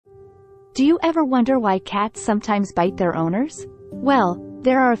Do you ever wonder why cats sometimes bite their owners? Well,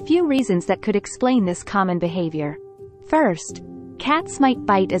 there are a few reasons that could explain this common behavior. First, cats might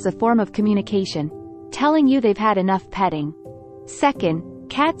bite as a form of communication, telling you they've had enough petting. Second,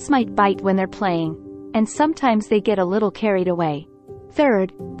 cats might bite when they're playing, and sometimes they get a little carried away.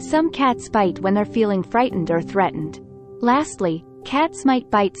 Third, some cats bite when they're feeling frightened or threatened. Lastly, cats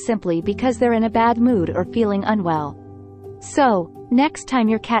might bite simply because they're in a bad mood or feeling unwell. So, next time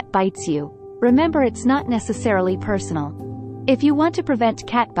your cat bites you, remember it's not necessarily personal. If you want to prevent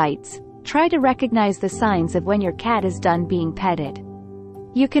cat bites, try to recognize the signs of when your cat is done being petted.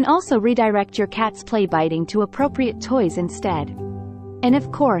 You can also redirect your cat's play biting to appropriate toys instead. And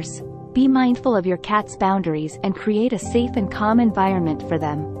of course, be mindful of your cat's boundaries and create a safe and calm environment for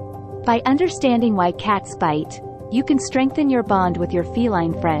them. By understanding why cats bite, you can strengthen your bond with your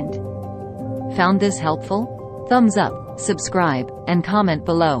feline friend. Found this helpful? Thumbs up, subscribe, and comment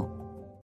below.